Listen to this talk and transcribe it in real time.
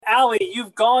Alli,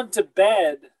 you've gone to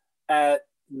bed at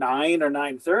 9 or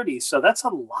 9:30, so that's a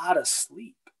lot of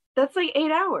sleep. That's like 8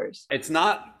 hours. It's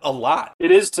not a lot. It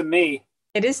is to me.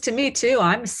 It is to me too.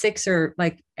 I'm 6 or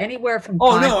like anywhere from.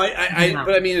 Oh 5 no,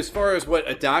 but I mean, as far as what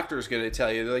a doctor is going to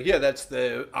tell you, they're like, yeah, that's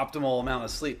the optimal amount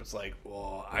of sleep. It's like,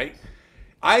 well,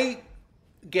 I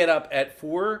get up at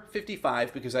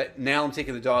 4:55 because now I'm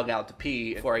taking the dog out to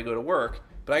pee before I go to work,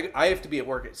 but I have to be at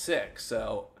work at 6.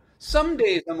 So some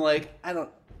days I'm like, I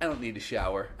don't need to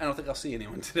shower. I don't think I'll see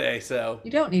anyone today. So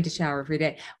You don't need to shower every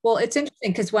day. Well, it's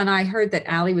interesting because when I heard that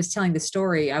Alli was telling the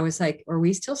story, I was like, are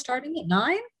we still starting at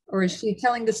 9? Or is she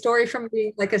telling the story from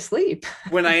being like asleep?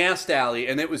 when I asked Alli,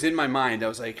 and it was in my mind, I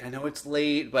was like, I know it's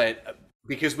late, but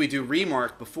because we do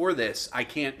remark before this, I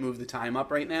can't move the time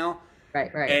up right now. Right.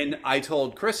 And I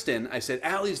told Kristen, I said,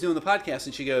 Allie's doing the podcast,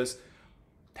 and she goes,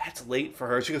 that's late for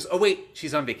her. She goes, oh wait,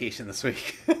 she's on vacation this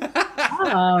week.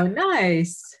 Oh,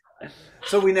 nice.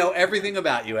 So we know everything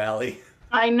about you, Alli.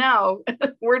 I know.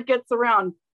 Word gets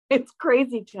around. It's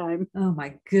crazy time. Oh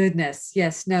my goodness.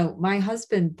 Yes. No, my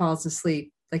husband falls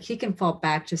asleep. Like he can fall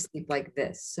back to sleep like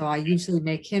this. So I usually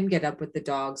make him get up with the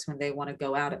dogs when they want to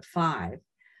go out at 5.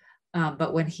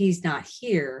 But when he's not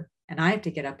here and I have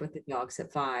to get up with the dogs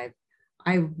at 5,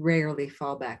 I rarely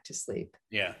fall back to sleep.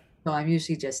 Yeah. So I'm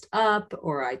usually just up,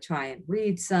 or I try and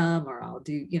read some, or I'll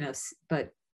do,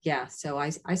 but yeah. So I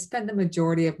spend the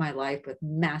majority of my life with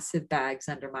massive bags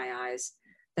under my eyes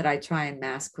that I try and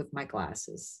mask with my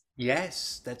glasses.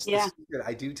 Yes, that's the secret.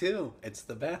 I do too. It's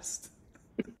the best.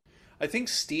 I think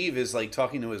Steve is like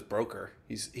talking to his broker.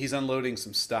 He's unloading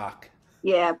some stock.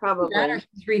 Yeah, probably. Or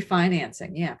he's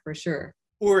refinancing. Yeah, for sure.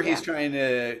 Or he's trying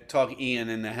to talk Ian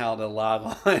into how to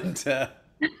log on to.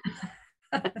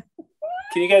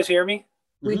 Can you guys hear me?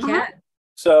 We can.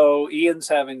 So Ian's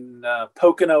having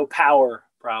Pocono power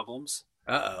problems.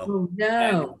 Uh-oh. Oh, no.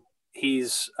 And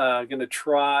he's going to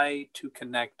try to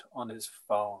connect on his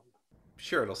phone.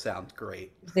 Sure, it'll sound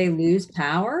great. They lose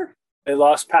power? They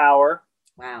lost power.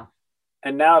 Wow.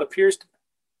 And now it appears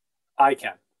I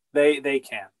can. They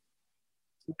can.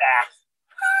 Nah.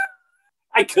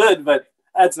 I could, but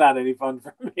that's not any fun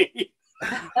for me.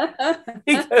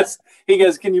 he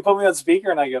goes, can you put me on speaker?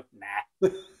 And I go, nah.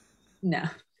 No.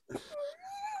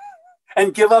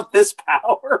 And give up this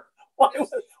power?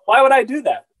 Why would I do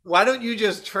that? Why don't you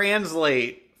just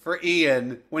translate for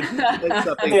Ian when he says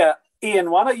something? Yeah, Ian,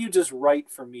 why don't you just write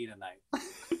for me tonight?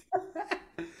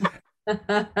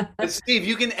 And Steve,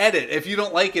 you can edit if you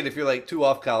don't like it. If you're like too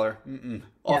off color,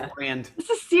 off brand. This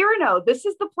is Cyrano. This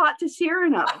is the plot to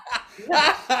Cyrano.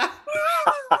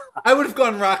 I would have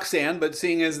gone Roxanne, but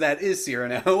seeing as that is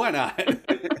Cyrano, why not?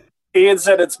 Ian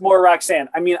said it's more Roxanne.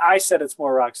 I mean, I said it's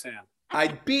more Roxanne. I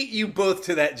beat you both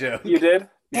to that joke. You did?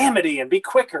 Damn it, Ian. Be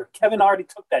quicker. Kevin already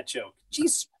took that joke.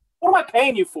 Jeez, what am I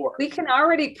paying you for? We can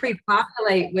already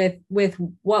pre-populate with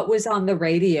what was on the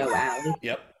radio, Alli.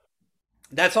 Yep.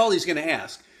 That's all he's going to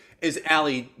ask is,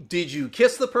 Alli, did you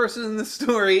kiss the person in the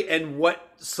story, and what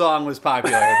song was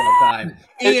popular at that time?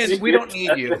 Ian, we don't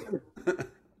need you.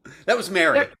 That was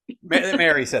Mary.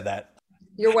 Mary said that.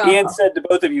 You're welcome. Ian said to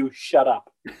both of you, shut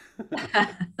up.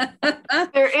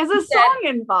 There is a song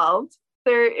involved.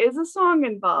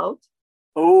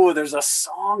 Oh, there's a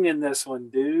song in this one,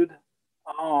 dude.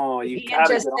 Oh, you can't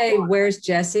just say, where's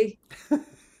Jesse?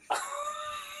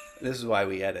 This is why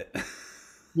we edit.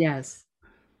 Yes.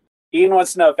 Ian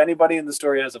wants to know if anybody in the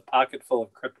story has a pocket full of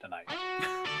kryptonite.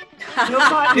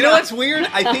 You know what's weird?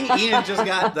 I think Ian just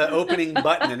got the opening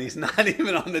button and he's not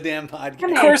even on the damn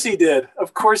podcast. Of course he did.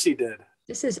 Of course he did.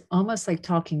 This is almost like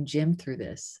talking Jim through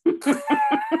this.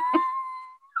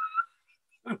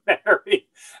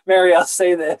 Mary, I'll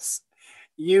say this.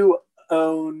 You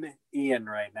own Ian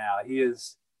right now. He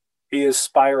is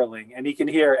spiraling, and he can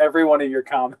hear every one of your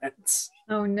comments.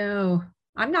 Oh, no.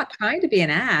 I'm not trying to be an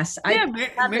ass. Yeah,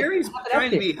 Mary's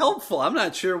trying to be helpful. I'm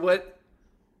not sure what...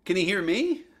 Can he hear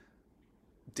me?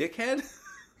 Dickhead?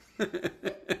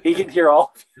 He can hear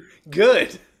all of you.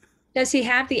 Good. Does he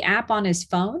have the app on his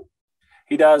phone?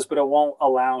 He does, but it won't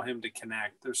allow him to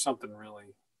connect. There's something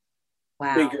really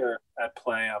bigger at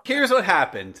play up there. Here's what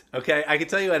happened, okay? I can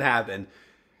tell you what happened.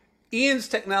 Ian's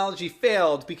technology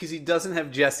failed because he doesn't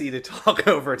have Jesse to talk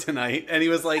over tonight. And he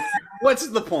was like, what's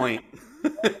the point?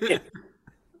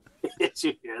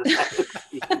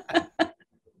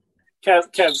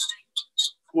 Kev,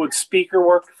 would speaker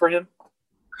work for him?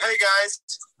 Hey, guys.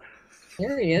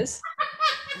 There he is.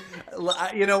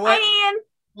 You know what? Hi, Ian.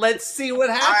 Let's see what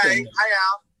happens. Hi,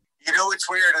 Al. You know what's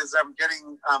weird is I'm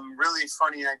getting really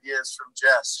funny ideas from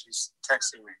Jess. She's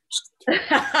texting me.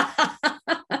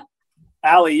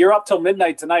 Alli, you're up till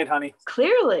midnight tonight, honey.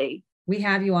 Clearly. We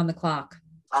have you on the clock.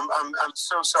 I'm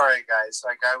so sorry, guys.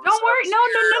 Like I was. Don't worry. I was No,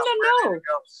 here, no, no, I was no, ready no. to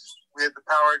go. We had the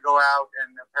power go out,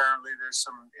 and apparently there's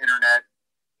some internet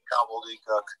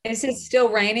gobbledygook. Is it still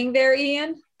raining there,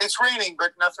 Ian? It's raining,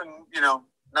 but nothing,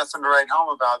 nothing to write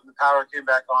home about. The power came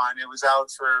back on. It was out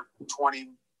for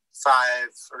 25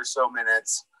 or so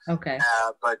minutes. Okay.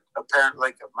 But apparently,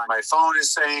 like my phone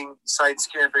is saying sites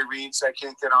can't be reached. I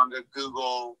can't get onto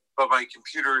Google, but my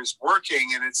computer is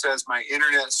working, and it says my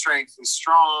internet strength is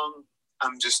strong.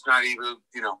 I'm just not even,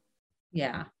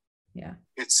 Yeah.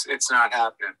 it's not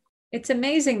happening. It's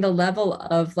amazing the level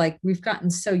of like, we've gotten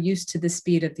so used to the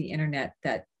speed of the internet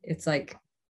that it's like,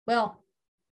 well,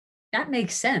 that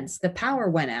makes sense. The power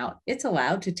went out. It's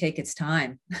allowed to take its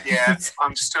time. Yeah,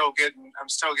 I'm still getting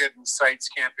sites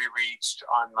can't be reached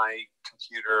on my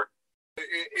computer.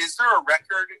 Is there a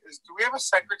record? Do we have a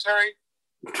secretary?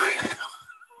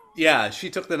 Yeah, she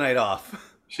took the night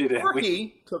off. She did.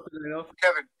 He took the night off.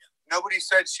 Kevin, nobody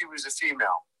said she was a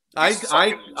female. I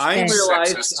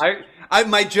realized Sexist.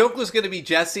 my joke was going to be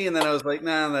Jesse, and then I was like,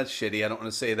 nah, that's shitty. I don't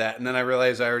want to say that. And then I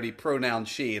realized I already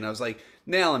pronounced she, and I was like,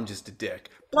 now I'm just a dick.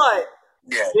 But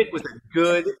Yeah. it was a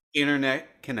good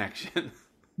internet connection.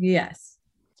 Yes.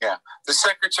 Yeah. The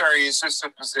secretary is just a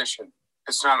position.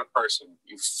 It's not a person.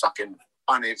 You fucking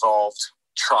unevolved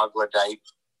troglodyte.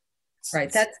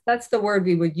 Right. That's the word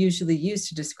we would usually use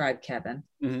to describe Kevin.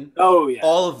 Mm-hmm. Oh, yeah.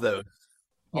 All of those.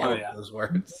 Yeah. All of those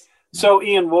words. So,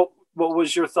 Ian, what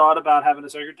was your thought about having a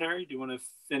secretary? Do you want to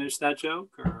finish that joke?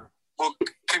 Or? Well,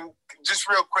 just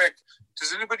real quick,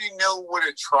 does anybody know what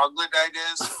a troglodyte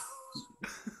is?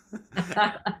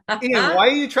 Ian, why are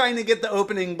you trying to get the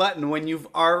opening button when you've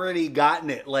already gotten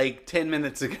it like 10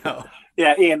 minutes ago?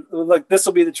 Yeah, Ian, look, this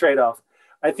will be the trade-off.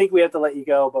 I think we have to let you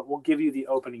go, but we'll give you the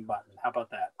opening button. How about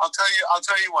that? I'll tell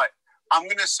you what. I'm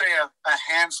going to say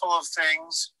a handful of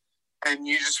things, and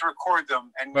you just record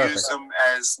them and use them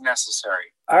as necessary.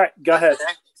 All right, go ahead.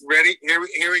 Okay? Ready? Here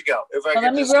we go. If I Well, let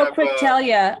could me just real have, quick tell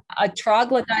you, a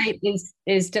troglodyte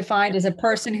is defined as a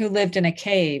person who lived in a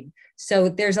cave. So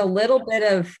there's a little bit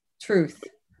of truth.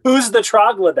 Who's the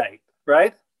troglodyte,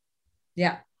 right?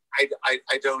 Yeah. I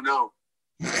don't know.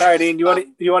 All right, Ian, you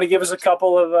want to give us a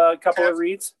couple of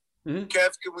reads? Mm-hmm.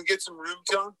 Kev, can we get some room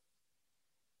tone?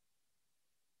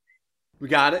 We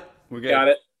got it. We're good. Got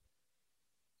it.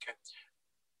 Okay.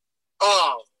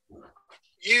 Oh,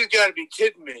 you got to be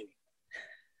kidding me.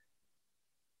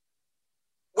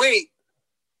 Wait,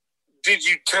 did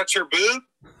you touch her boob?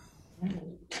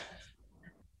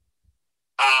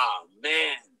 Ah,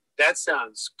 man, that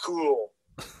sounds cool.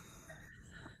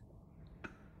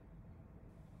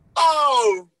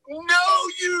 Oh, no,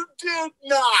 you did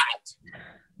not.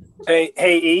 Hey,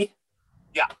 E.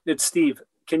 Yeah, it's Steve.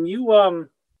 Can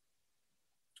you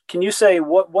say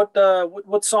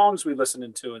what songs we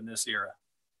listening to in this era?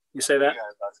 You say that?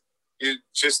 You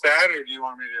just that, or do you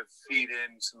want me to feed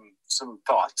in some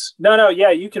thoughts? No, yeah,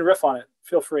 you can riff on it.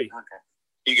 Feel free. Okay,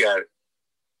 you got it.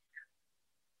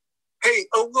 Hey,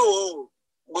 whoa.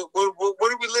 What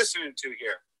are we listening to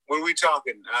here? What are we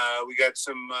talking? We got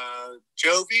some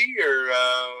Jovi, or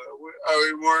are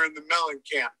we more in the Melon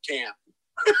camp?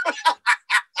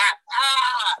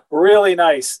 Really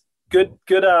nice. Good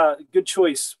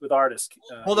choice with artists.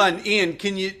 Hold on, Ian.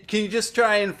 Can you just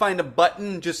try and find a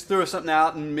button? Just throw something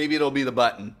out, and maybe it'll be the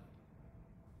button.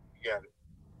 You got it.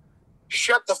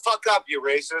 Shut the fuck up, you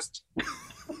racist.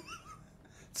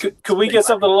 Could we get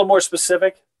something a little more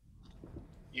specific?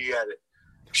 You got it.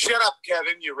 Shut up,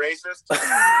 Kevin, you racist.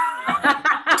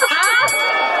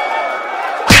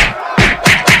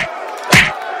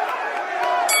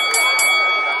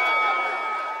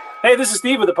 Hey, this is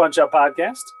Steve with the Punch Up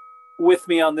Podcast. With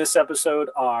me on this episode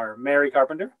are Mary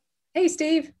Carpenter. Hey,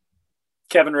 Steve.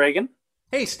 Kevin Regan.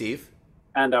 Hey, Steve.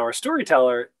 And our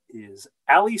storyteller is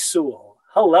Alli Soowal.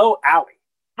 Hello, Alli.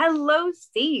 Hello,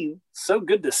 Steve. So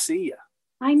good to see you.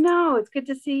 I know. It's good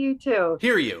to see you too.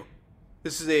 Hear you.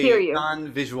 This is a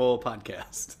non-visual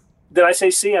podcast. Did I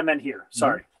say see? I meant here.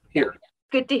 Sorry. Here.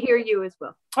 Good to hear you as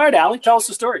well. All right, Alli, tell us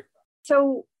the story.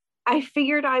 So I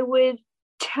figured I would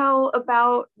tell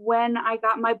about when I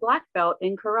got my black belt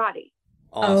in karate.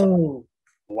 Awesome. Oh,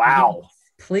 Wow.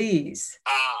 Please.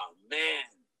 Ah, man,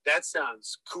 that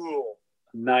sounds cool.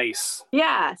 Nice.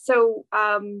 Yeah. So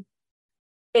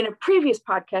in a previous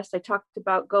podcast, I talked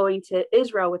about going to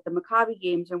Israel with the Maccabi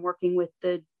Games and working with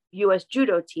the U.S.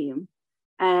 judo team.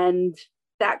 And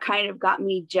that kind of got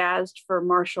me jazzed for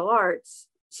martial arts.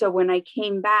 So when I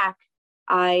came back,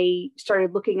 I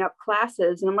started looking up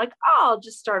classes, and I'm like, oh, I'll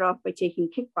just start off by taking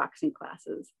kickboxing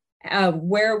classes.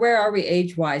 Where are we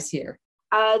age-wise here?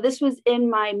 This was in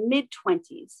my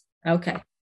mid-20s. Okay.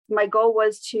 my goal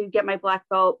was to get my black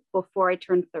belt before I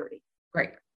turned 30. Great.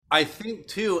 I think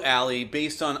too, Alli,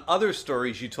 based on other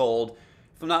stories you told,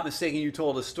 if I'm not mistaken, you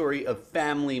told a story of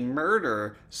family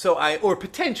murder. Or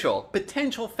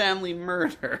potential family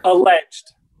murder.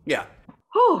 Alleged. Yeah.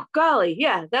 Oh, golly.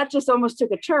 Yeah, that just almost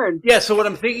took a turn. Yeah, so what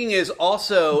I'm thinking is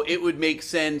also it would make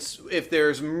sense if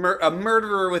there's a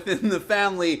murderer within the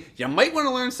family, you might want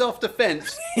to learn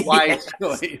self-defense. Wise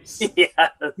choice. Yeah.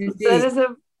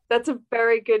 That's a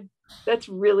very good, that's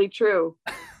really true.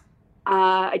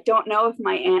 I don't know if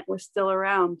my aunt was still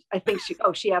around. I think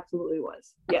she absolutely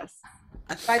was. Yes.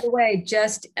 By the way,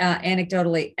 just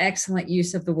anecdotally, excellent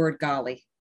use of the word golly.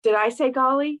 Did I say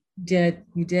golly? You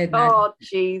did. Oh,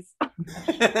 jeez.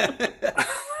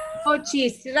 Oh,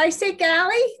 geez. Did I say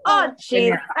golly? Oh,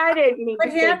 jeez. I didn't mean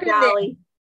to say golly.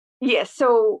 Yeah,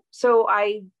 so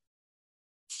I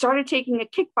started taking a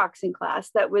kickboxing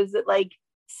class that was at like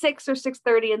 6 or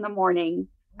 6:30 in the morning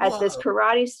at this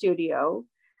karate studio,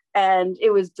 and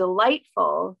it was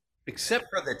delightful. Except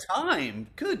for the time.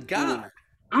 Good God.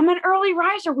 I'm an early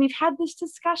riser. We've had this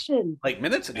discussion. Like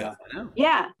minutes ago.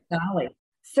 Yeah. Golly.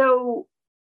 So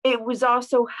it was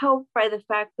also helped by the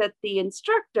fact that the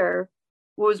instructor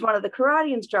was one of the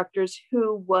karate instructors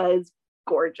who was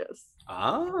gorgeous.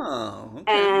 Oh.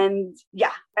 Okay.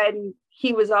 And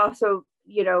he was also,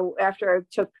 after I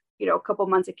took, a couple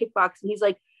months of kickboxing, he's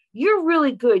like, "You're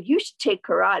really good. You should take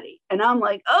karate." And I'm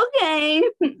like, okay.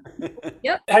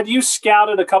 Yep. Had you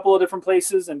scouted a couple of different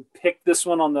places and picked this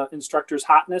one on the instructor's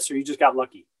hotness, or you just got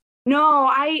lucky? No,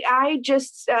 I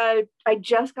just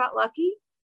got lucky.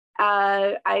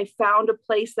 I found a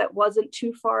place that wasn't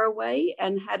too far away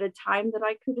and had a time that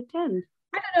I could attend.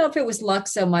 I don't know if it was luck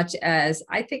so much as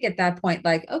I think at that point,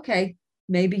 like, okay,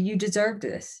 maybe you deserved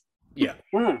this. Yeah.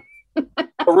 A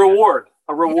reward.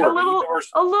 A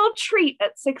little treat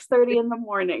at 6:30 in the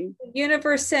morning. The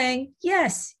universe saying,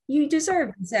 yes, you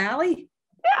deserve this, Alli.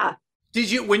 Yeah.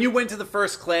 Did you, when you went to the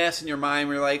first class in your mind,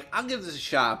 were you like, I'll give this a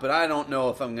shot, but I don't know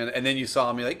if I'm going to, and then you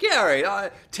saw me like, yeah, all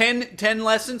right, 10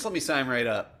 lessons, let me sign right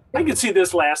up. I could see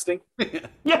this lasting.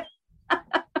 Yeah.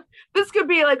 This could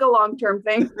be like a long-term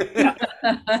thing.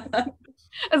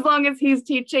 As long as he's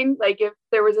teaching, like if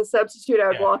there was a substitute, I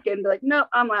would walk in and be like, no,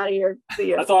 I'm out of here.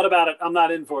 See ya. I thought about it. I'm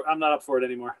not up for it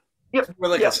anymore. Yep. We're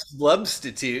like a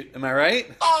substitute. Am I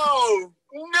right? Oh,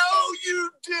 no,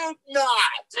 you did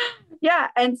not. Yeah.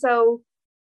 And so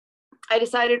I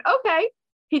decided, okay,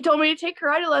 he told me to take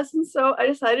karate lessons. So I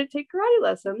decided to take karate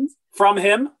lessons. From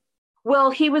him?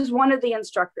 Well, he was one of the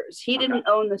instructors. He didn't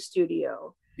own the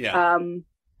studio. Yeah.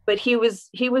 But he was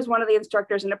one of the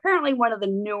instructors, and apparently one of the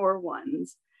newer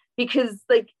ones, because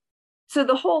so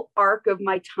the whole arc of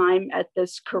my time at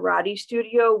this karate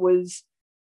studio was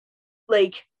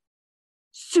like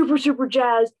super, super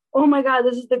jazzed. Oh my God,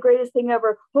 this is the greatest thing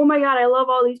ever. Oh my God, I love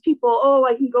all these people. Oh,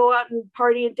 I can go out and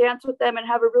party and dance with them and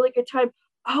have a really good time.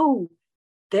 Oh,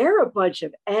 they're a bunch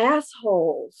of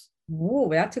assholes. Ooh,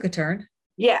 that took a turn.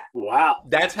 Yeah. Wow.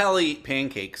 That's how I eat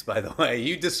pancakes, by the way.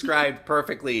 You described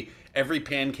perfectly every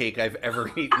pancake I've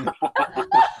ever eaten.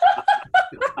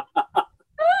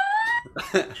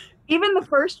 Even the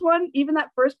first one, even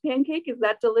that first pancake, is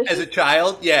that delicious? As a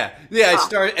child, yeah. I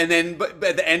start, and then but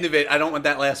at the end of it, I don't want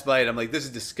that last bite. I'm like, this is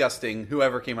disgusting.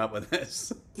 Whoever came up with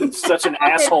this. It's such an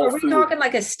asshole Are we talking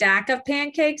like a stack of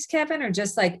pancakes, Kevin, or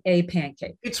just like a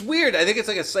pancake? It's weird. I think it's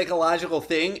like a psychological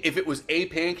thing. If it was a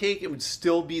pancake, it would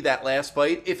still be that last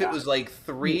bite. If it was like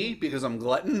 3, because I'm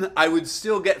glutton, I would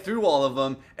still get through all of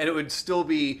them, and it would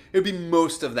be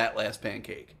most of that last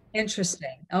pancake.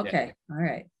 Interesting. Okay. Yeah. All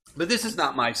right. But this is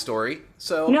not my story,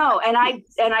 so no, and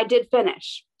I did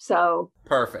finish. So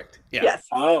perfect. Yeah. Yes.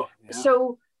 Oh. Yeah.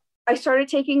 So I started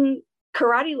taking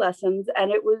karate lessons,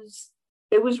 and it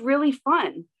was really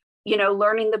fun.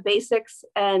 Learning the basics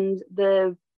and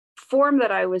the form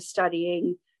that I was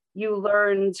studying. You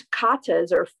learned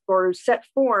katas or set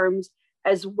forms,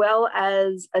 as well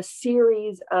as a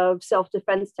series of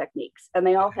self-defense techniques, and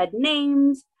they all had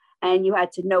names. And you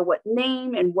had to know what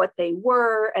name and what they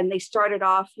were. And they started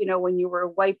off, when you were a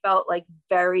white belt, like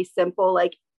very simple,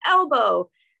 like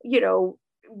elbow,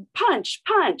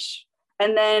 punch.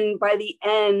 And then by the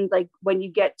end, like when you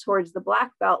get towards the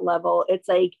black belt level, it's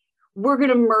like, we're going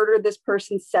to murder this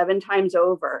person 7 times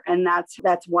over. And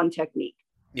that's one technique.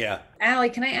 Yeah. Alli,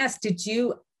 can I ask, did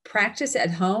you practice at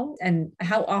home? And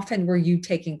how often were you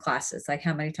taking classes? Like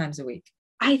how many times a week?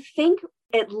 I think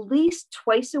at least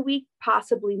twice a week,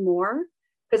 possibly more,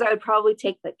 because I would probably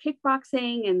take the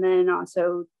kickboxing and then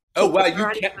also. Oh, wow. You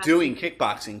kept doing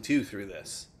kickboxing too through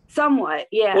this. Somewhat,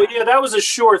 yeah. Well, yeah, that was a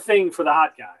sure thing for the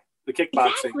hot guy. the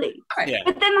kickboxing. Exactly. Yeah.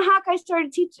 But then the Hawkeye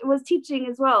was teaching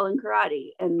as well in karate.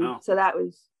 And so that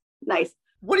was nice.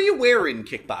 What do you wear in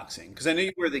kickboxing? Because I know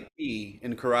you wear the gi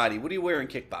in karate. What do you wear in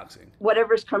kickboxing?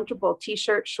 Whatever's comfortable,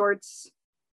 t-shirt, shorts.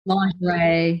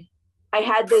 Lingerie. I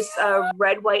had this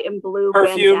red, white, and blue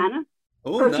Perfume. bandana.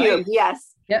 Oh, Perfume, nice.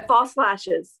 yes. Yep. False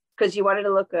lashes, because you wanted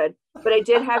to look good. But I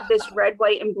did have this red,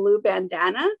 white, and blue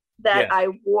bandana that I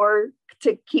wore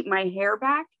to keep my hair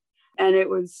back. And it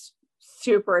was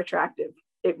super attractive.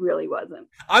 It really wasn't.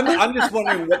 I'm just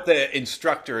wondering what the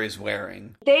instructor is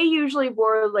wearing. They usually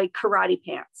wore like karate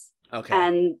pants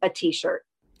and a t-shirt.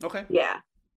 Okay. Yeah.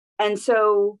 And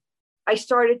so I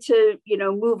started to,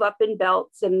 move up in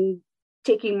belts and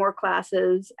taking more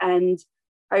classes. And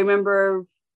I remember,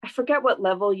 I forget what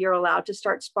level you're allowed to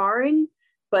start sparring,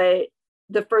 but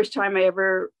the first time I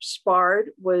ever sparred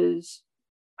was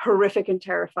horrific and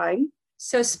terrifying.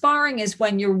 So sparring is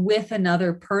when you're with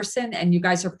another person and you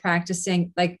guys are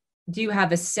practicing, like, do you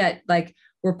have a set, like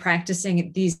we're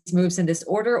practicing these moves in this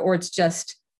order, or it's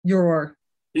just you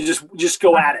just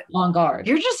go at it on guard?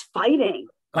 You're just fighting.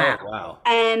 Oh, wow.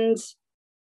 And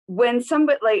when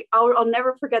somebody, like, I'll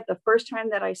never forget the first time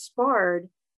that I sparred,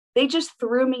 they just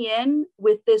threw me in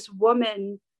with this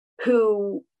woman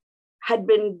who had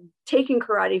been taking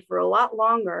karate for a lot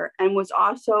longer and was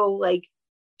also like,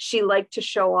 she liked to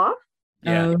show off.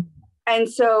 Yeah. And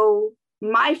so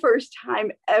my first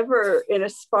time ever in a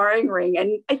sparring ring,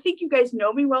 and I think you guys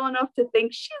know me well enough to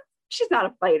think she's not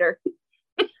a fighter.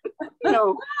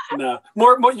 No.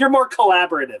 More, you're more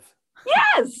collaborative.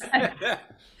 Yes.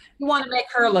 You want to make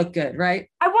her look good, right?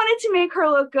 I wanted to make her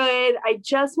look good. I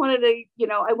just wanted to,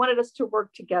 I wanted us to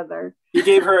work together. You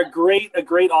gave her a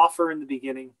great offer in the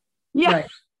beginning. Yeah.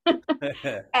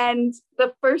 Right. And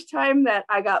the first time that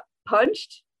I got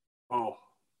punched,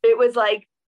 it was like,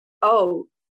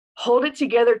 hold it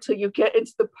together till you get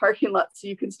into the parking lot so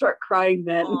you can start crying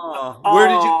then.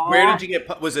 Where did you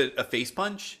get, was it a face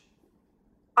punch?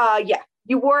 Yeah.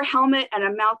 You wore a helmet and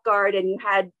a mouth guard and you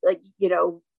had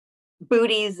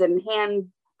booties and hand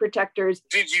protectors.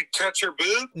 Did you touch her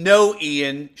boob? No,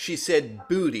 Ian. She said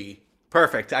booty.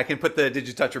 Perfect. I can put the did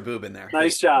you touch her boob in there.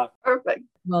 Nice job. Perfect.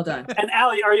 Well done. And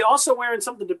Alli, are you also wearing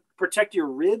something to protect your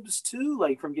ribs too,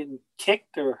 like from getting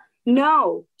kicked or?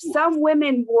 No, some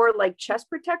women wore like chest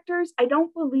protectors. I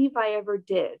don't believe I ever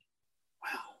did.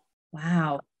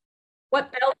 Wow.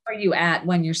 What belt are you at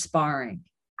when you're sparring?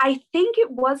 I think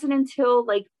it wasn't until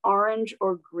like orange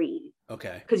or green.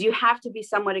 Okay. Because you have to be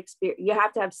somewhat experienced. You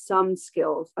have to have some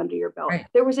skills under your belt. Right.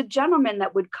 There was a gentleman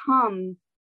that would come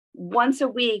once a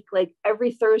week, like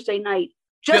every Thursday night,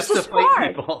 just to spar.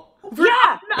 Fight people.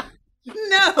 Yeah.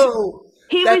 No.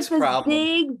 He was this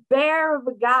big bear of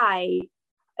a guy.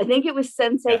 I think it was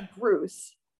Sensei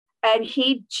Bruce. And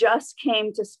he just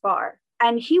came to spar.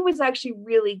 And he was actually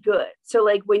really good. So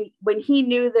like when he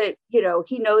knew that,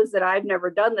 he knows that I've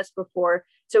never done this before.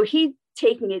 So he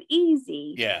taking it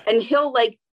easy. Yeah. And he'll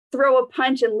like throw a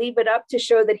punch and leave it up to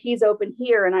show that he's open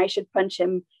here and I should punch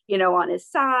him, on his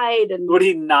side. And would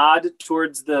he nod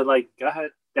towards the go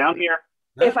ahead, down here?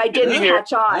 If I didn't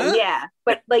catch on, yeah.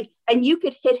 But and you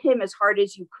could hit him as hard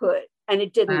as you could and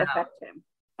it didn't affect him.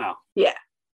 Oh. Yeah.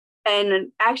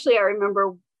 And actually I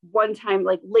remember one time,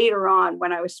 like later on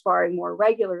when I was sparring more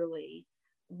regularly,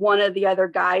 one of the other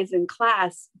guys in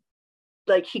class,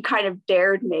 like he kind of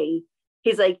dared me.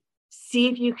 He's like, see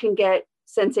if you can get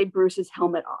Sensei Bruce's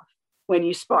helmet off when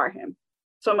you spar him.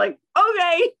 So I'm like,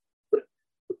 okay.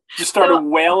 You started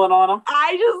wailing on him?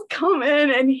 I just come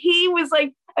in and he was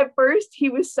like, at first he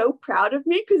was so proud of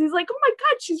me because he's like, oh my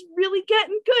God, she's really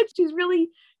getting good. She's really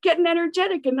getting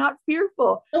energetic and not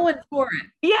fearful. Going for it.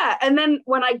 Yeah. And then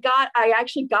when I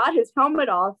actually got his helmet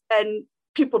off and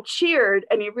people cheered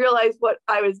and he realized what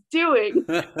I was doing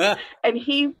and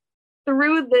he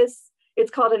threw this,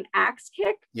 it's called an axe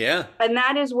kick. Yeah. And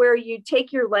that is where you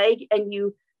take your leg and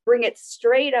you bring it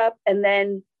straight up and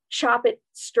then chop it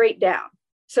straight down.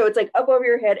 So it's like up over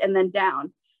your head and then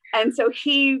down. And so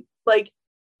he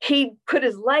put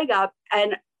his leg up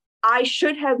and I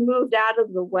should have moved out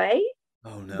of the way.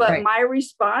 Oh no. But my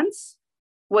response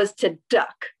was to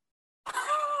duck.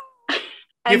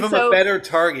 Give him a better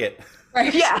target.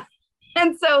 Right. Yeah.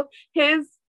 And so his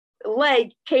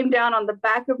leg came down on the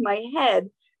back of my head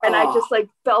and I just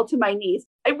fell to my knees.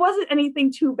 It wasn't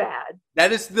anything too bad.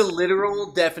 That is the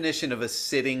literal definition of a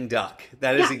sitting duck.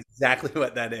 That is exactly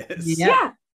what that is.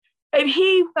 Yeah. And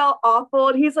he felt awful.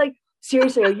 And he's like,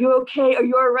 seriously, are you okay? Are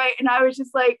you all right? And I was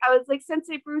like,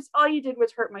 Sensei Bruce, all you did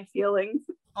was hurt my feelings.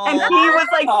 And he was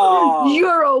like,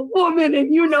 you're a woman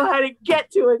and you know how to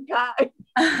get to a guy.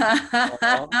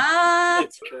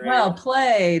 It's great. Well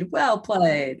played. Well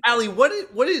played. Alli, what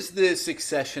is the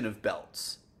succession of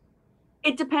belts?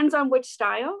 It depends on which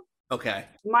style. Okay.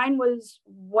 Mine was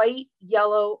white,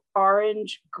 yellow,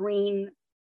 orange, green,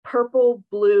 purple,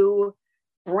 blue,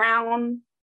 brown,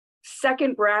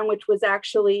 second brown, which was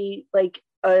actually like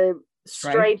a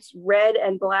stripes, red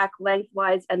and black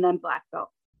lengthwise, and then black belt.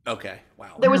 Okay.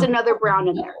 Wow. There was another brown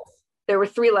in there. There were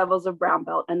 3 levels of brown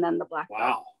belt and then the black belt.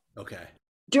 Wow. Okay.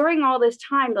 During all this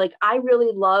time, like I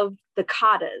really loved the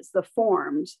katas, the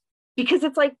forms, because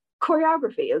it's like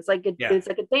choreography. It's like it's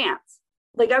like a dance.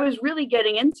 Like I was really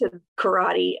getting into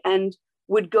karate and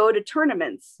would go to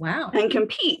tournaments and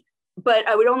compete, but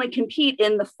I would only compete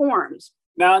in the forms.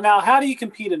 Now, how do you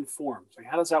compete in forms? Like,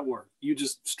 how does that work? You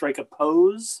just strike a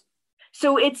pose?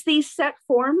 So it's these set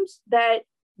forms that,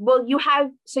 well, you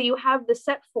have the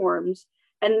set forms.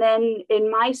 And then in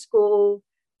my school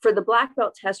for the black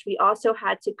belt test, we also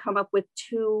had to come up with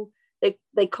 2,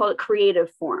 they call it creative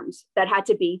forms that had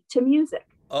to be to music.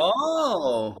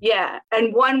 Oh. Yeah.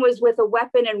 And one was with a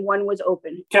weapon and one was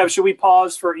open. Kev, should we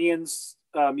pause for Ian's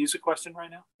music question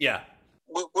right now? Yeah.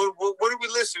 What are we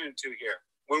listening to here?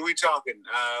 What are we talking?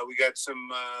 We got some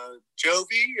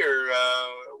Jovi, or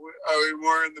are we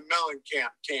more in the Melon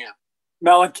camp?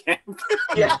 Melon camp.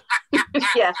 Yeah.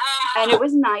 Yeah. And it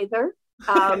was neither.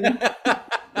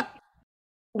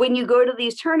 When you go to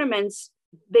these tournaments,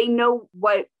 they know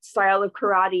what style of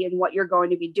karate and what you're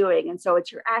going to be doing. And so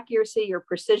it's your accuracy, your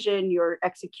precision, your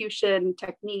execution,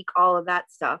 technique, all of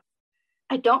that stuff.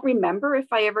 I don't remember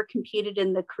if I ever competed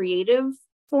in the creative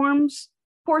forms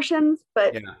portions,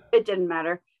 but it didn't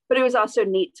matter. But it was also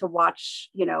neat to watch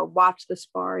the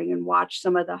sparring and watch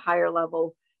some of the higher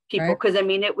level people. Because I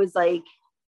mean, it was like,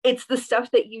 it's the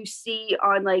stuff that you see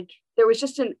on, like, there was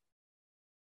just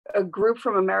a group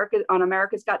from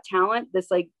America's Got Talent,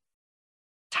 this like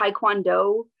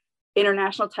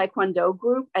international taekwondo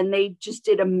group, and they just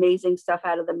did amazing stuff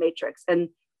out of the matrix, and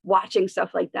watching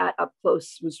stuff like that up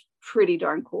close was pretty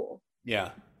darn cool.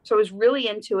 Yeah. So I was really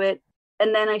into it.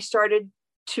 And then I started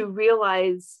to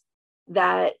realize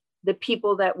that the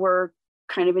people that were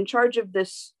kind of in charge of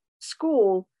this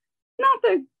school, not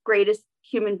the greatest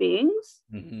human beings,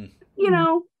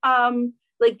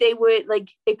 like they would, like,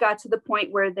 it got to the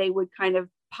point where they would kind of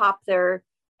pop their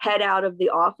head out of the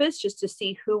office just to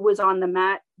see who was on the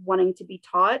mat wanting to be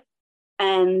taught.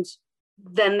 And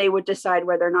then they would decide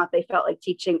whether or not they felt like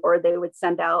teaching, or they would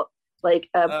send out like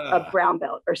a brown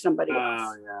belt or somebody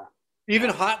else. Yeah. Even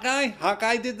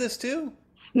Hawkeye did this too?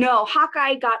 No,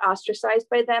 Hawkeye got ostracized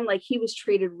by them. Like, he was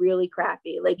treated really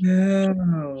crappy. Like,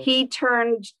 he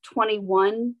turned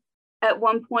 21 at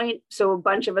one point. So a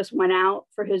bunch of us went out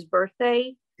for his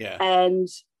birthday. Yeah. And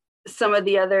some of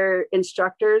the other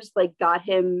instructors like got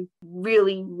him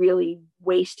really, really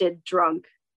wasted drunk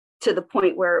to the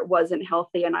point where it wasn't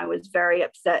healthy. And I was very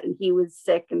upset, and he was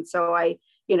sick. And so I,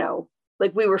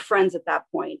 like, we were friends at that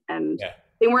point, and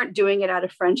they weren't doing it out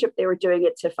of friendship. They were doing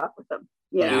it to fuck with them.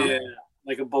 Yeah.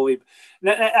 Like a bully.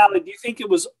 Now, Alli, do you think it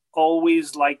was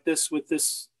always like this with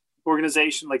this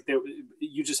organization? Like,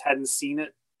 you just hadn't seen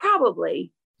it?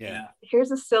 Probably. Yeah.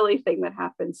 Here's a silly thing that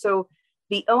happened. So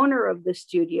the owner of the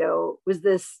studio was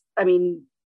this, I mean,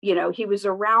 he was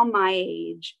around my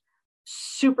age,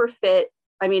 super fit,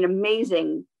 I mean,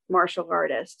 amazing martial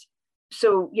artist.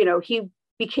 So, he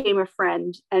became a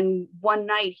friend. And one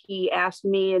night he asked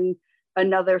me and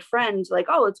another friend, like,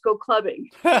 oh, let's go clubbing.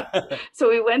 So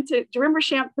we went to, do you remember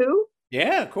Shampoo?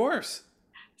 Yeah, of course.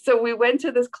 So we went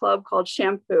to this club called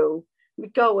Shampoo. We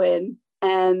go in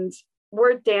and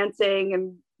we're dancing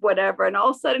and whatever. And all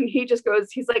of a sudden he's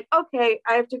like, okay,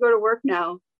 I have to go to work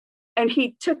now. And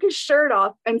he took his shirt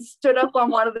off and stood up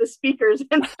on one of the speakers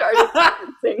and started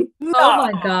dancing. Oh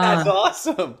my God. That's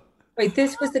awesome. Wait,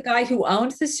 this was the guy who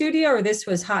owned the studio, or this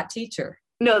was Hot Teacher?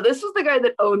 No, this was the guy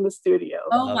that owned the studio.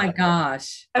 Oh my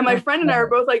gosh. And my friend and I were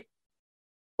both like,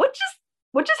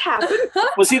 what just happened?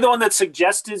 Was he the one that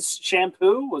suggested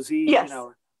Shampoo? Was he, yes.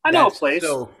 I know a place.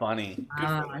 So funny.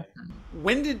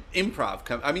 When did improv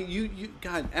come? I mean, you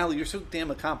God, Alli, you're so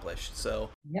damn accomplished. So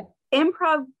Yep.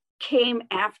 Improv came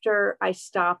after I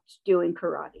stopped doing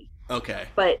karate. Okay.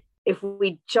 But if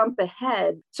we jump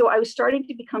ahead, so I was starting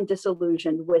to become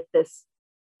disillusioned with this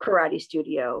karate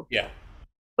studio. Yeah.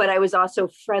 But I was also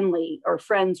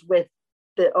friends with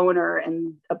the owner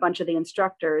and a bunch of the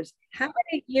instructors. How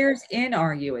many years in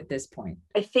are you at this point?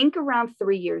 I think around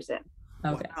 3 years in.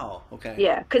 Okay. Wow. Okay.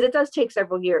 Yeah, because it does take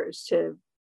several years to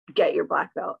get your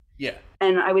black belt. Yeah.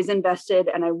 And I was invested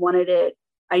and I wanted it.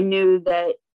 I knew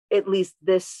that at least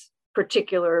this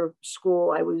particular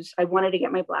school, I wanted to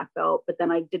get my black belt, but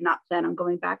then I did not plan on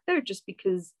going back there just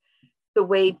because the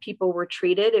way people were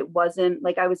treated, it wasn't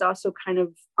like, I was also kind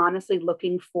of honestly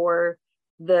looking for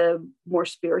the more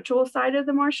spiritual side of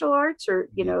the martial arts, or,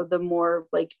 you know, the more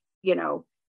like, you know,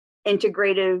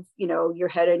 integrative, you know, your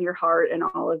head and your heart and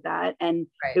all of that. And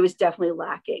Right. it was definitely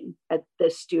lacking at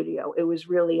this studio. It was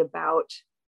really about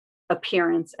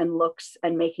appearance and looks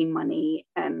and making money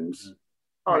and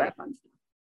all Right. that fun stuff.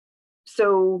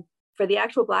 So for the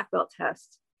actual black belt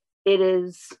test,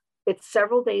 it's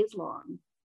several days long,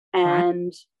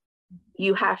 and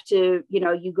you have to, you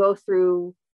know, you go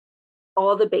through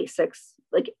all the basics,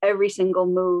 like every single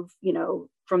move, you know,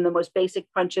 from the most basic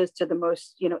punches to the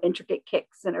most, you know, intricate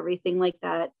kicks and everything like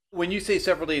that. When you say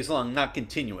several days long, not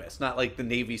continuous, not like the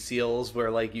Navy SEALs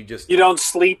where like you don't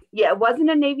sleep. Yeah, it wasn't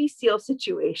a Navy SEAL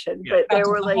situation, but there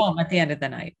were like home at the end of the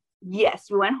night. Yes,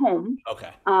 we went home.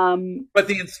 Okay. But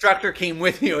the instructor came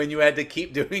with you and you had to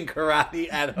keep doing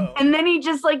karate at home. And then he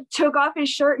just like took off his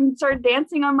shirt and started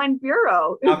dancing on my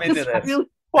bureau. I'm into this. Really...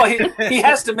 Well, he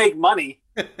has to make money.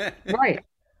 Right.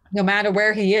 No matter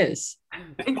where he is.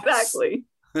 Exactly.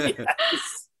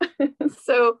 Yes.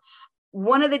 So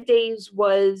one of the days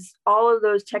was all of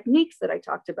those techniques that I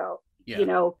talked about. Yeah. You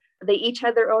know, they each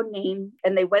had their own name,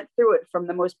 and they went through it from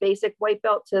the most basic white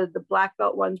belt to the black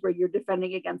belt ones where you're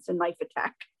defending against a knife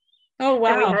attack. Oh,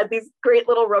 wow. And we had these great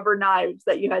little rubber knives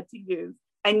that you had to use,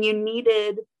 and you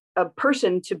needed a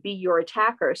person to be your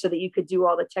attacker so that you could do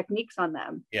all the techniques on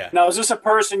them. Yeah. Now, is this a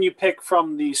person you pick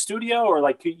from the studio, or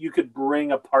like you could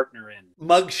bring a partner in?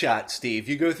 Mugshot, Steve.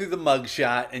 You go through the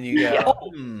mugshot and you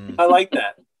go, I like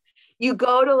that. You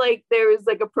go to like, there was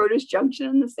like a produce junction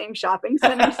in the same shopping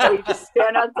center. So you just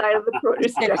stand outside of the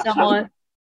produce junction.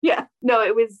 Yeah, no,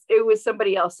 it was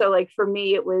somebody else. So like for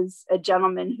me, it was a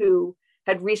gentleman who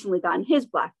had recently gotten his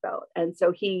black belt. And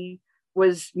so he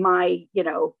was my, you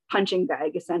know, punching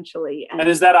bag essentially. And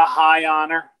is that a high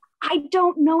honor? I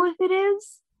don't know if it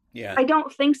is. Yeah. I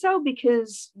don't think so,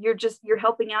 because you're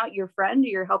helping out your friend, or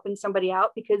you're helping somebody out,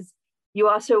 because you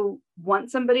also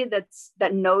want somebody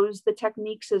that knows the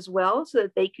techniques as well, so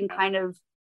that they can kind of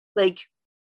like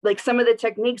some of the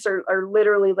techniques are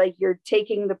literally like you're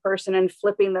taking the person and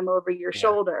flipping them over your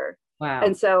shoulder. Wow.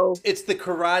 And so it's the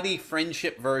karate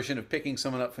friendship version of picking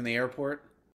someone up from the airport.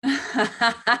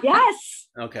 Yes.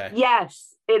 Okay.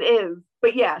 Yes, it is.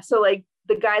 But yeah, so like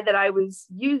the guy that I was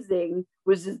using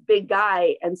was this big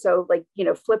guy. And so like, you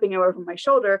know, flipping him over my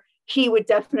shoulder, he would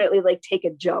definitely like take a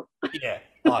jump. Yeah.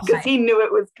 Awesome. Because he knew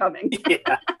it was coming.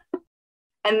 Yeah.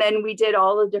 And then we did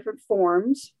all the different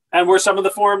forms. And were some of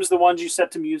the forms the ones you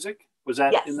set to music? Was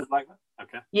that Yes. in the black belt?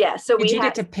 Okay. Yeah. So Did you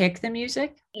get to pick the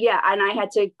music? Yeah, and I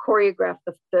had to choreograph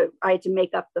I had to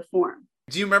make up the form.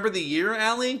 Do you remember the year,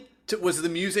 Alli? Was the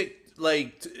music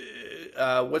like,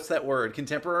 what's that word?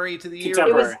 Contemporary to the year?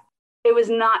 Contemporary. It was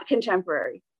not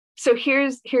contemporary. So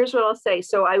here's what I'll say.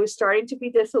 So I was starting to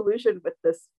be disillusioned with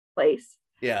this place.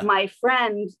 Yeah. My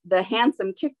friend, the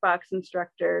handsome kickbox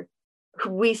instructor,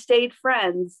 we stayed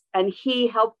friends, and he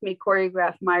helped me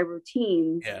choreograph my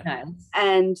routines. Yeah. Nice.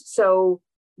 And so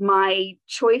my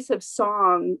choice of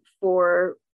song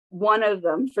for one of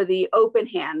them, for the open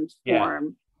hand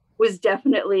form, was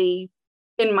definitely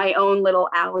in my own little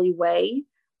alleyway,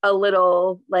 a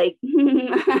little like,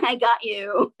 I got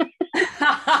you.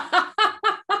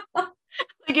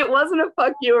 Like it wasn't a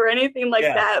fuck you or anything like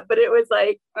that, but it was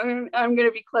like, I'm going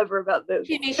to be clever about this.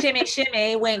 Shimmy, shimmy,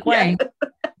 shimmy, wink, wink.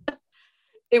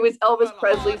 It was Elvis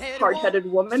Presley's Hard-Headed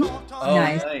Woman. Oh,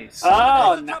 nice.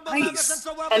 Oh, nice.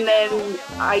 And then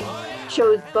I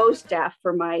chose bow staff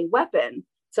for my weapon.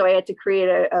 So I had to create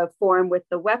a form with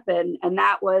the weapon. And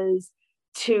that was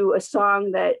to a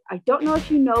song that I don't know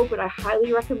if you know, but I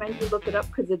highly recommend you look it up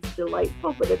because it's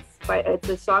delightful. But it's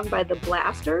a song by the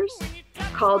Blasters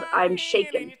called I'm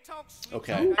Shaken.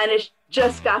 Okay. And it's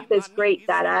just got this great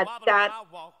da-da-da,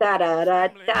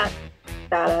 da-da-da-da,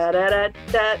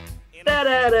 da-da-da-da,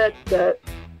 da-da-da-da.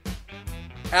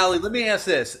 Alli, let me ask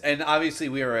this, and obviously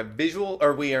we are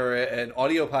an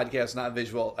audio podcast, not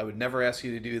visual. I would never ask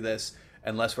you to do this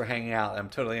unless we're hanging out. I'm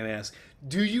totally going to ask,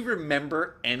 do you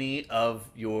remember any of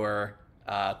your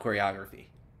choreography?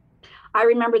 I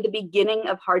remember the beginning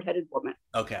of Hard-Headed Woman.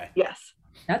 Okay. Yes.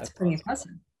 That's pretty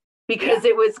impressive. Because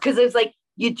it was like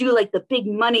you do like the big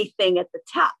money thing at the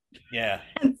top. Yeah.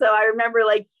 And so I remember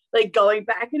like going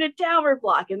back in a downward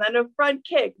block and then a front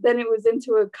kick. Then it was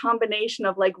into a combination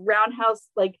of like roundhouse,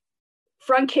 like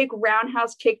front kick,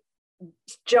 roundhouse kick,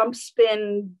 jump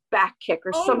spin, back kick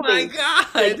or something. Oh my God.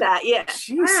 Like that. Yeah.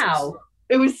 Jesus. Wow.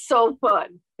 It was so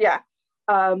fun. Yeah.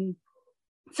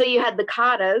 So you had the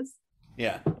katas.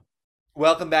 Yeah.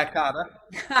 Welcome back, Kata.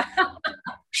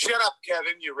 Shut up,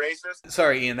 Kevin, you racist.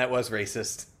 Sorry, Ian, that was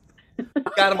racist.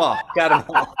 Got them all. Got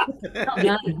them all. Well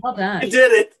done. Well done. You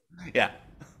did it. Yeah.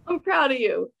 I'm proud of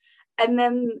you. And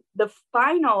then the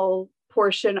final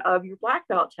portion of your black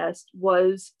belt test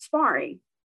was sparring.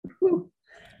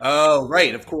 Oh,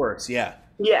 right. Of course. Yeah.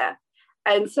 Yeah.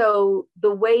 And so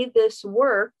the way this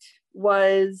worked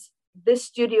was this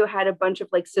studio had a bunch of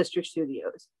like sister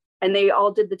studios, and they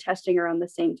all did the testing around the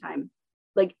same time.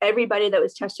 Like everybody that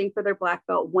was testing for their black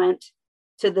belt went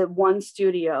to the one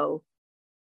studio,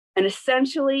 and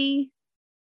essentially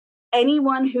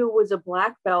anyone who was a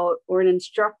black belt or an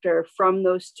instructor from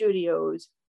those studios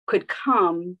could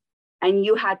come, and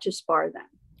you had to spar them.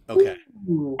 Okay.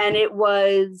 Ooh. And it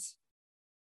was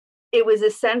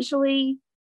essentially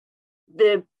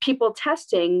the people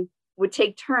testing would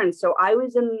take turns. So I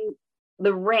was in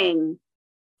the ring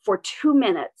for 2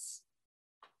 minutes.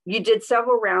 You did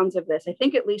several rounds of this, I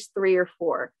think at least 3 or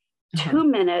 4. 2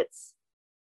 minutes,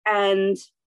 and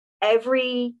it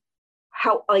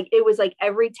was like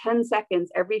every 10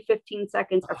 seconds, every 15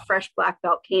 seconds, a fresh black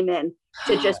belt came in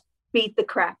to just beat the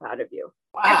crap out of you.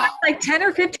 Wow. Like 10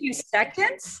 or 15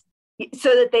 seconds?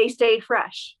 So that they stayed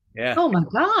fresh. Yeah. Oh my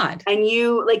God. And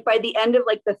you, like, by the end of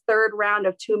like the 3rd round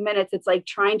of 2 minutes, it's like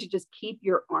trying to just keep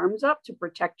your arms up to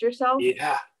protect yourself.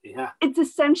 Yeah. Yeah. It's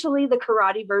essentially the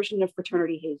karate version of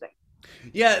fraternity hazing.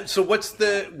 Yeah. So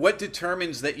what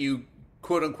determines that you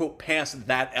quote unquote pass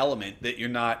that element, that you're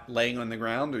not laying on the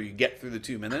ground, or you get through the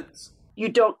 2 minutes? You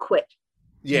don't quit.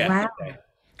 Yeah. Wow. Okay.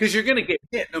 Because you're going to get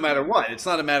hit no matter what. It's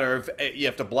not a matter of you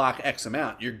have to block X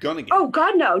amount. You're going to get Oh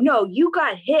God, no, you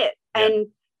got hit. Yeah. And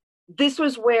this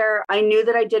was where I knew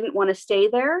that I didn't want to stay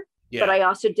there, Yeah. but I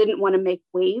also didn't want to make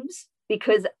waves,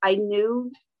 because I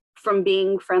knew from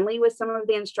being friendly with some of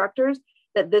the instructors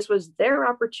that this was their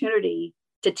opportunity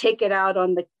to take it out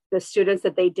on the students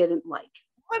that they didn't like.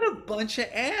 What a bunch of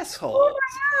assholes. Oh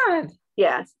my God.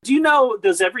 Yes. Do you know,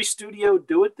 does every studio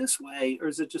do it this way, or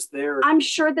is it just their? I'm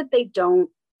sure that they don't.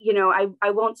 You know,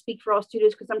 I won't speak for all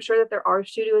studios, because I'm sure that there are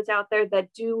studios out there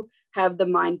that do have the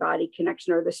mind-body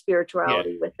connection or the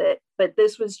spirituality with it. But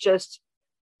this was just,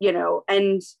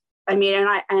 and I mean,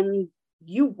 and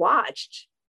you watched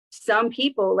some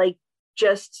people like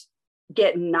just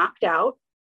get knocked out.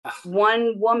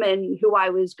 One woman who I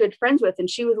was good friends with, and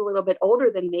she was a little bit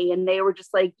older than me, and they were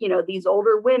just like, these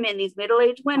older women, these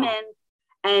middle-aged women,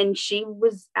 and she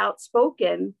was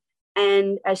outspoken.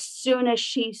 And as soon as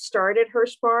she started her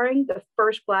sparring, the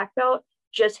first black belt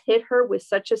just hit her with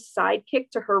such a side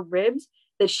kick to her ribs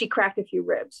that she cracked a few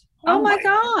ribs. Oh my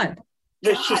God.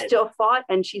 But she still fought,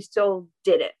 and she still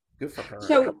did it. Good for her.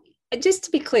 So just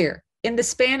to be clear, in the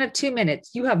span of 2 minutes,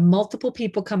 you have multiple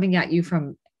people coming at you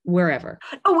from wherever.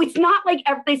 Oh, it's not like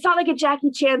a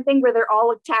Jackie Chan thing where they're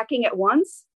all attacking at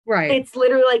once. Right. It's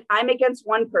literally like I'm against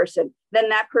one person, then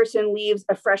that person leaves,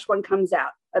 a fresh one comes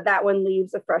out. That one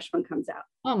leaves, a fresh one comes out.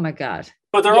 Oh my God.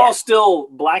 But they're all still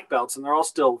black belts, and they're all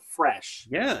still fresh.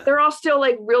 Yeah. They're all still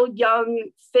like real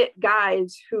young, fit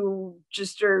guys who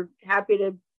just are happy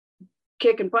to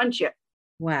kick and punch you.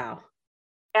 Wow.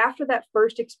 After that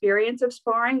first experience of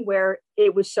sparring where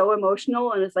it was so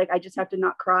emotional and it's like, I just have to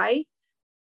not cry,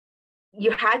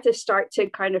 you had to start to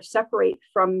kind of separate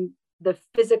from the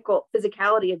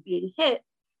physicality of being hit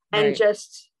and Right.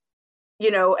 just,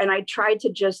 and I tried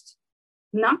to just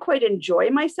not quite enjoy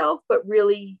myself, but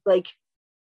really like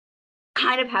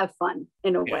kind of have fun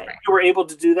in a way. You were able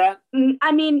to do that?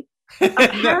 I mean,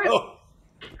 apparently, No.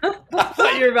 I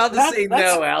thought you were about to say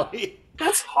no, Allie.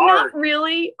 That's hard. not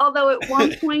really. Although at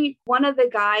one point, one of the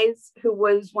guys who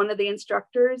was one of the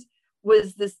instructors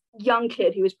was this young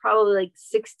kid. He was probably like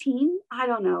 16. I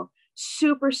don't know.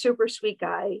 Super, super sweet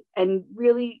guy and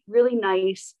really, really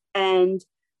nice. And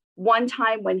one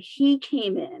time when he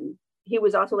came in, he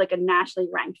was also like a nationally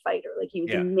ranked fighter. Like he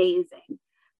was amazing.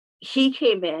 He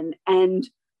came in and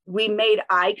we made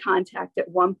eye contact at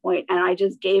one point, and I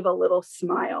just gave a little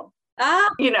smile.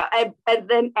 And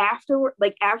then after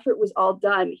it was all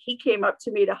done, he came up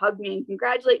to me to hug me and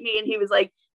congratulate me. And he was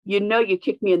like, you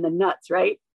kicked me in the nuts,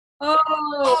 right?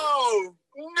 Oh,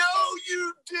 no,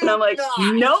 you did And I'm like,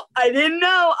 not. nope, I didn't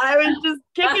know. I was just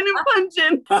kicking and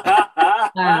punching.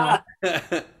 Wow.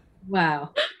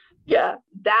 Wow. Yeah,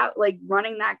 that like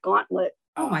running that gauntlet,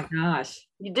 Oh my gosh.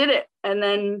 you did it. And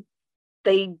then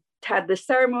they had this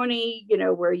ceremony,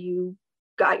 where you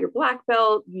got your black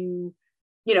belt,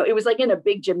 it was like in a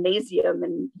big gymnasium,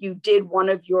 and you did one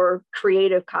of your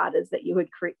creative katas that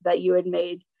you had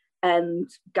made and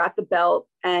got the belt.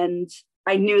 And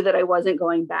I knew that I wasn't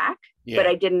going back, but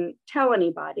I didn't tell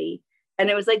anybody. And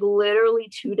it was like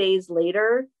literally 2 days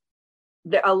later,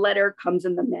 a letter comes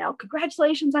in the mail.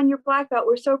 Congratulations on your black belt.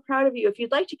 We're so proud of you. If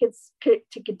you'd like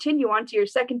to continue on to your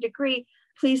second degree,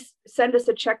 please send us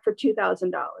a check for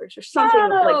 $2,000 or something like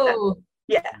that.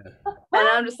 Yeah. And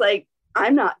I'm just like,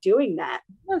 I'm not doing that.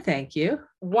 No, thank you.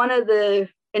 One of the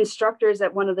instructors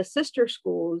at one of the sister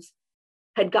schools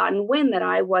had gotten wind that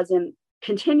I wasn't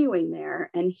continuing there.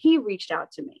 And he reached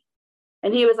out to me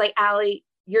and he was like, Alli,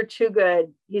 you're too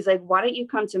good. He's like, why don't you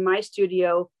come to my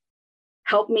studio,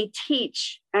 help me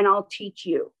teach, and I'll teach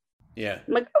you. Yeah.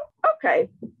 I'm like, oh, okay.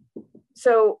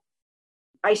 So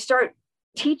I start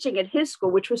teaching at his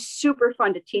school, which was super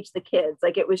fun to teach the kids.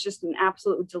 Like, it was just an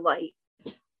absolute delight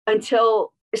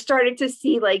until I started to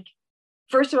see, like,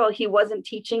 first of all, he wasn't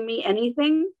teaching me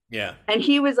anything. Yeah. And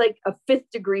he was like a 5th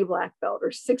degree black belt or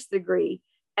 6th degree.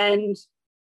 And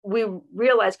we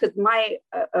realized, because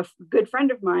a good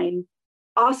friend of mine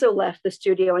also left the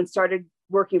studio and started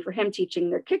working for him, teaching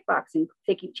their kickboxing,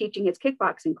 teaching his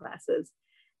kickboxing classes.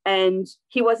 And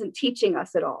he wasn't teaching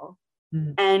us at all.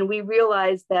 Mm-hmm. And we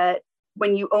realized that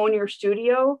when you own your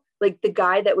studio, like the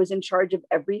guy that was in charge of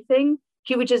everything,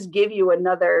 he would just give you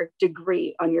another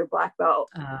degree on your black belt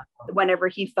whenever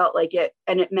he felt like it.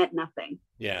 And it meant nothing.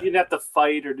 Yeah. You didn't have to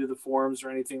fight or do the forms or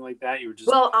anything like that. You were just.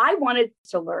 Well, I wanted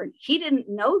to learn. He didn't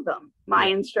know them, my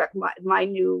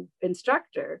new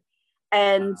instructor.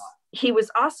 And he was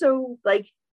also like,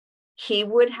 he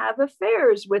would have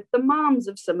affairs with the moms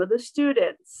of some of the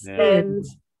students. Yeah. And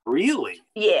really?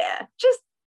 Yeah, just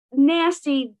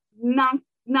nasty, not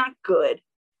good.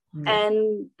 Mm.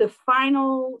 And the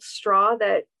final straw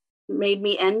that made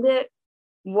me end it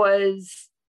was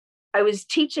I was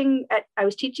teaching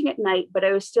at night, but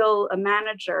I was still a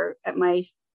manager at my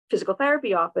physical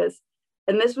therapy office.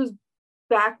 And this was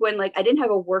back when, like, I didn't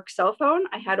have a work cell phone.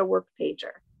 I had a work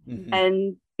pager. Mm-hmm.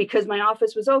 And because my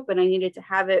office was open, I needed to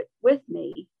have it with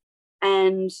me.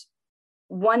 And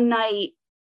one night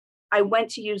I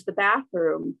went to use the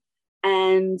bathroom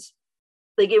and,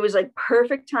 like, it was like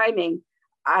perfect timing.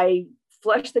 I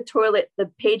flushed the toilet,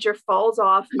 the pager falls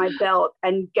off my belt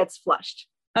and gets flushed.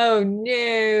 Oh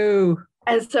no.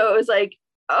 And so it was like,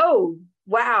 oh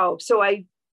wow. So I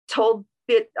told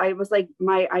it, I was like,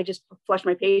 I just flushed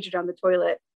my pager down the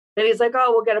toilet. And he's like,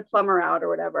 oh, we'll get a plumber out or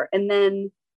whatever. And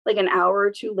then like an hour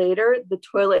or two later, the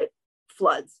toilet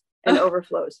floods and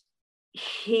overflows.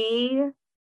 He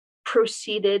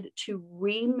proceeded to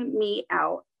ream me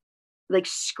out, like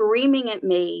screaming at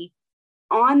me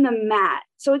on the mat.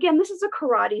 So again, this is a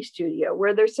karate studio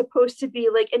where there's supposed to be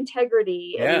like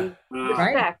integrity and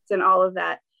respect and all of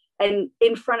that. And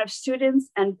in front of students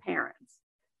and parents,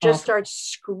 just starts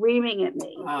screaming at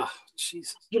me. Oh,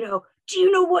 Jesus. You know, do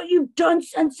you know what you've done,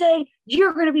 Sensei?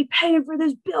 You're going to be paying for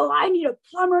this bill. I need a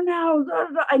plumber now.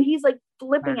 And he's like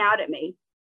flipping out at me.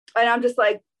 And I'm just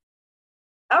like,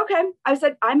 okay. I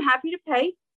said, I'm happy to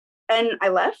pay. And I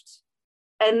left.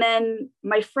 And then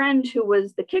my friend who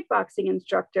was the kickboxing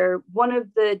instructor, one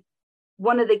of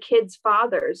the kids'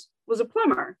 fathers was a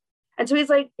plumber. And so he's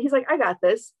like, I got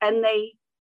this. And they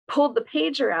pulled the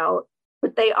pager out,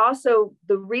 but they also,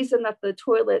 the reason that the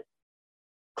toilet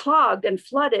clogged and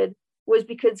flooded was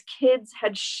because kids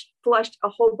had flushed a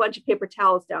whole bunch of paper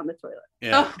towels down the toilet.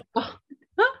 Yeah.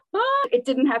 It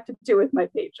didn't have to do with my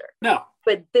pager. No.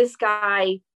 But this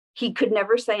guy, he could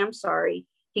never say, I'm sorry.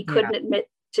 He couldn't admit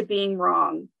to being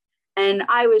wrong. And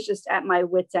I was just at my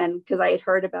wit's end because I had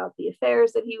heard about the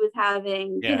affairs that he was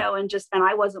having, you know, and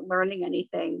I wasn't learning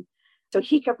anything. So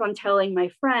he kept on telling my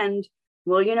friend,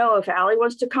 well, you know, if Alli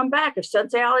wants to come back, if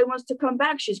Sensei Alli wants to come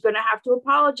back, she's going to have to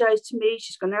apologize to me.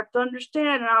 She's going to have to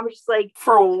understand. And I was just like,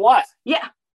 for what? Yeah.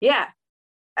 Yeah.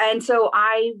 And so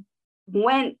I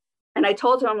went and I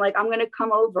told him, I'm like, I'm going to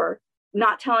come over,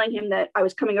 not telling him that I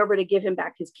was coming over to give him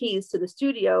back his keys to the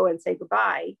studio and say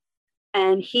goodbye.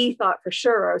 And he thought for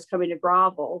sure I was coming to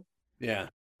grovel. Yeah.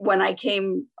 When I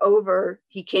came over,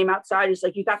 he came outside. He's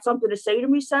like, you got something to say to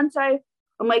me, Sensei?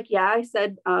 I'm like, yeah. I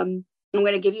said, I'm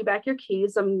going to give you back your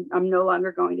keys. I'm no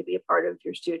longer going to be a part of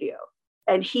your studio.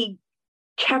 And he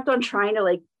kept on trying to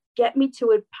like get me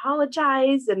to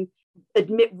apologize and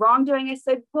admit wrongdoing. I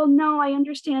said, well, no, I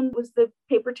understand it was the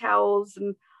paper towels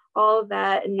and all of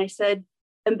that. And I said,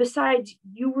 and besides,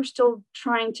 you were still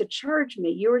trying to charge me.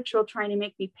 You were still trying to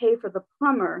make me pay for the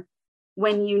plumber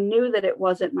when you knew that it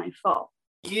wasn't my fault.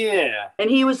 Yeah. And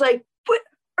he was like, what?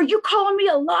 Are you calling me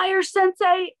a liar,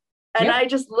 Sensei? And I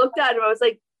just looked at him. I was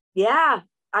like, yeah,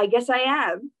 I guess I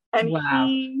am. And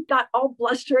he got all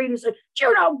blustery and was like,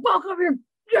 you're not welcome here.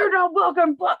 You're not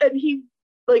welcome. And he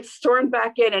like stormed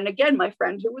back in. And again, my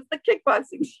friend who was the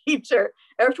kickboxing teacher,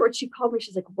 afterwards she called me.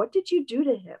 She's like, what did you do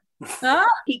to him?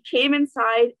 He came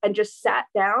inside and just sat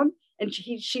down And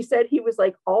she said he was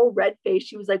like all red faced.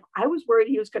 She was like, I was worried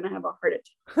he was going to have a heart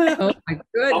attack. Oh my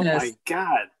goodness. Oh my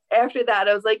God. After that,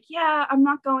 I was like, yeah, I'm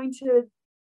not going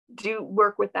to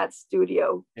work with that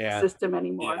studio system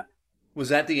anymore. Yeah. Was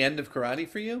that the end of karate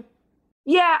for you?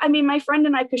 Yeah, I mean, my friend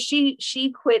and I, because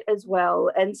she quit as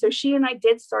well. And so she and I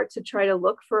did start to try to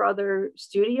look for other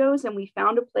studios. And we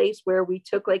found a place where we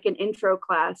took like an intro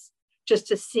class just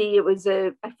to see. It was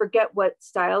I forget what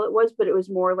style it was, but it was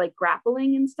more like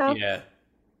grappling and stuff. Yeah.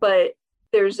 But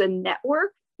there's a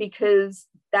network, because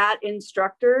that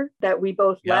instructor that we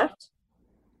both left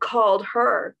called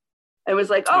her and was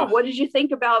like, oh, what did you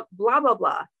think about blah, blah,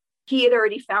 blah? He had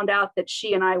already found out that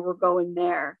she and I were going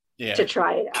there to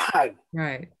try it out. God.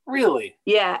 Right. Really?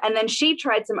 Yeah. And then she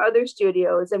tried some other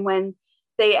studios. And when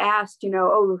they asked,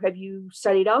 oh, have you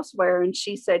studied elsewhere? And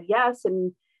she said yes.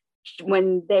 And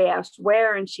when they asked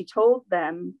where, and she told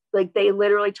them, like, they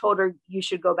literally told her, you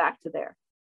should go back to there.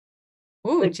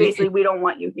 Ooh, like, basically, we don't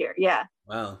want you here. Yeah.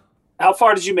 Wow. How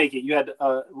far did you make it? You had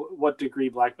what degree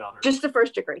black belt? Just the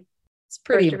first degree. It's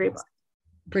pretty first degree impressive.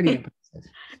 Pretty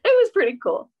impressive. It was pretty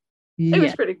cool. Yeah. It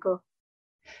was pretty cool.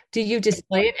 Do you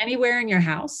display it anywhere in your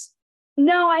house?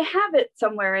 No, I have it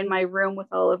somewhere in my room with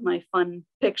all of my fun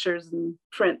pictures and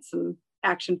prints and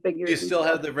action figures. Do you still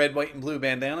have the red, white, and blue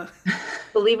bandana?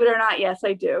 Believe it or not, yes,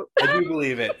 I do. I do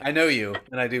believe it. I know you,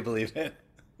 and I do believe it.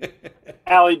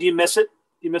 Alli, do you miss it?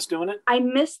 Do you miss doing it? I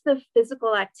miss the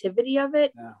physical activity of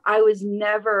it. Yeah. I was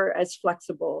never as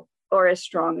flexible or as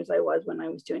strong as I was when I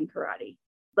was doing karate.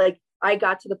 Like, I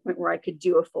got to the point where I could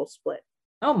do a full split.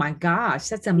 Oh my gosh,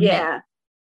 that's amazing.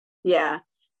 Yeah.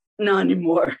 Not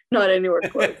anymore. Not anywhere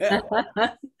close.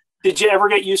 Did you ever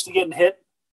get used to getting hit?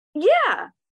 Yeah,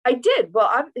 I did.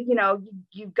 Well,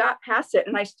 you got past it.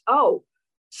 And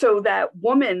so that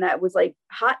woman that was like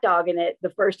hot dogging it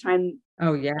the first time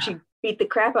she beat the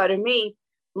crap out of me,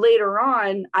 later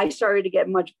on, I started to get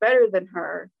much better than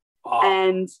her. Oh.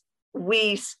 And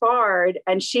we sparred,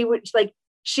 and she was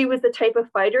the type of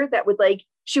fighter that would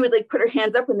she would put her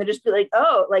hands up and then just be like,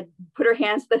 oh, put her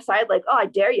hands to the side, like, oh, I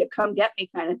dare you, come get me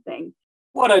kind of thing.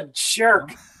 What a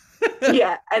jerk.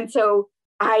 Yeah. And so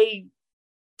I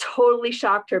totally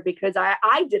shocked her, because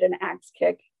I did an axe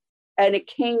kick, and it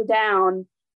came down,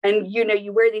 and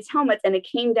you wear these helmets, and it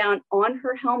came down on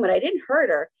her helmet. I didn't hurt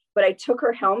her, but I took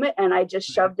her helmet and I just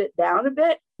shoved it down a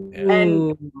bit. Yeah.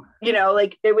 And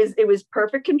it was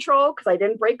perfect control, because I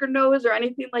didn't break her nose or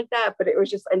anything like that, but it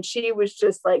was just, and she was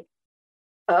just like,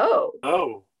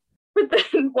 oh. But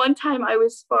then one time I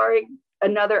was sparring a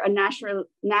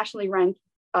nationally ranked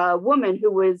woman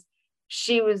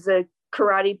she was a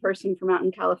karate person from out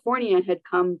in California, and had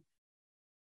come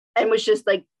and was just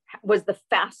was the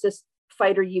fastest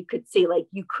fighter you could see.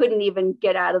 You couldn't even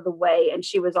get out of the way, and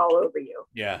she was all over you.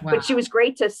 Yeah. Wow. But she was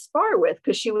great to spar with,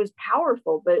 because she was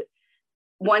powerful. But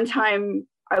one time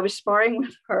I was sparring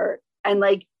with her, and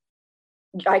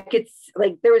I could,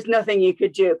 there was nothing you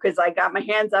could do, because I got my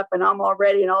hands up and I'm all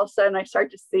ready, and all of a sudden I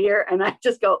start to see her, and I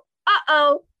just go,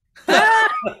 uh-oh.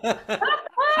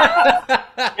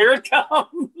 Here it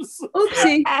comes.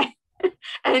 Oopsie.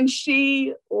 And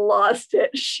she lost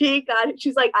it. She got it.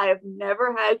 She's like, I have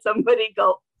never had somebody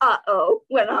go, uh-oh,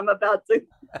 when I'm about to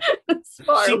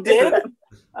spar. She did?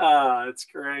 It's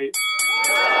great.